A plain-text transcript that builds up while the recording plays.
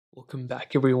Welcome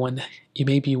back, everyone. You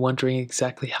may be wondering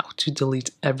exactly how to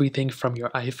delete everything from your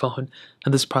iPhone,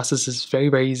 and this process is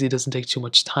very easy. It doesn't take too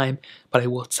much time, but I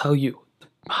will tell you,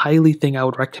 the highly thing I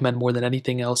would recommend more than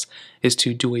anything else is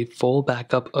to do a full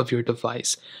backup of your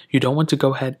device. You don't want to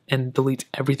go ahead and delete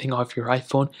everything off your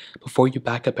iPhone before you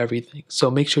back up everything.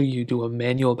 So make sure you do a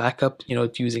manual backup,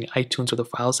 using iTunes or the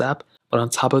Files app. But on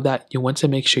top of that, you want to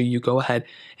make sure you go ahead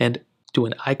and do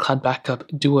an iCloud backup,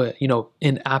 do a,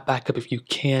 in-app backup if you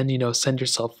can, send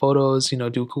yourself photos, do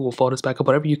Google Photos backup,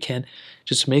 whatever you can.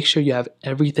 Just make sure you have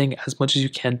everything as much as you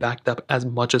can backed up as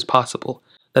much as possible.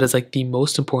 That is like the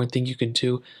most important thing you can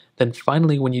do. Then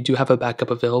finally, when you do have a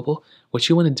backup available, what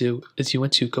you want to do is you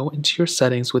want to go into your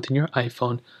settings within your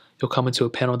iPhone. You'll come into a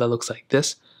panel that looks like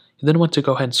this. You then want to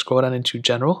go ahead and scroll down into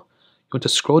General. You want to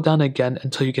scroll down again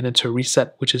until you get into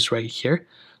Reset, which is right here.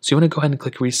 So you want to go ahead and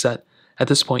click Reset. At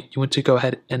this point, you want to go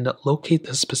ahead and locate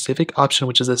the specific option,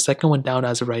 which is the second one down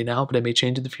as of right now, but it may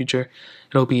change in the future.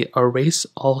 It'll be Erase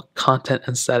All Content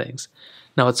and Settings.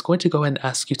 Now, it's going to go ahead and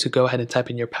ask you to go ahead and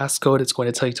type in your passcode. It's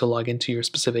going to tell you to log into your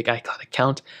specific iCloud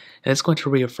account, and it's going to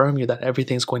reaffirm you that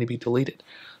everything is going to be deleted.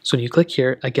 So when you click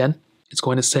here, again, it's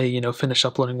going to say, finish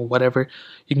uploading or whatever.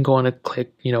 You can go on and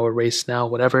click, erase now,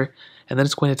 whatever. And then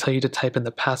it's going to tell you to type in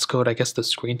the passcode, I guess the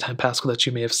screen time passcode that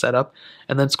you may have set up.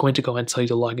 And then it's going to go and tell you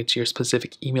to log into your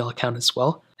specific email account as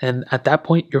well. And at that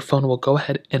point, your phone will go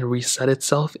ahead and reset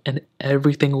itself and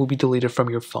everything will be deleted from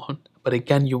your phone. But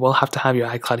again, you will have to have your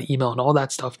iCloud email and all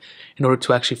that stuff in order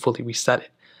to actually fully reset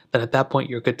it. Then at that point,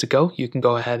 you're good to go. You can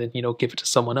go ahead and, give it to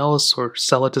someone else or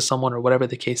sell it to someone or whatever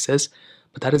the case is.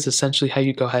 But that is essentially how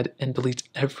you go ahead and delete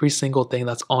every single thing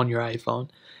that's on your iPhone.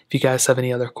 If you guys have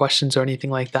any other questions or anything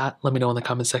like that, let me know in the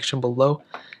comment section below.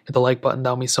 Hit the like button,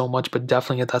 that would mean so much, but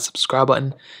definitely hit that subscribe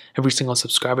button. Every single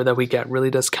subscriber that we get really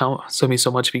does count, so it means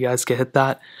so much if you guys can hit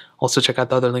that. Also check out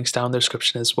the other links down in the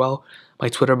description as well. My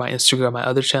Twitter, my Instagram, my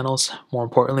other channels. More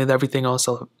importantly than everything else,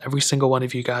 I love every single one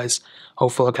of you guys.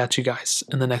 Hopefully I'll catch you guys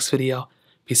in the next video.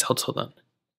 Peace out till then.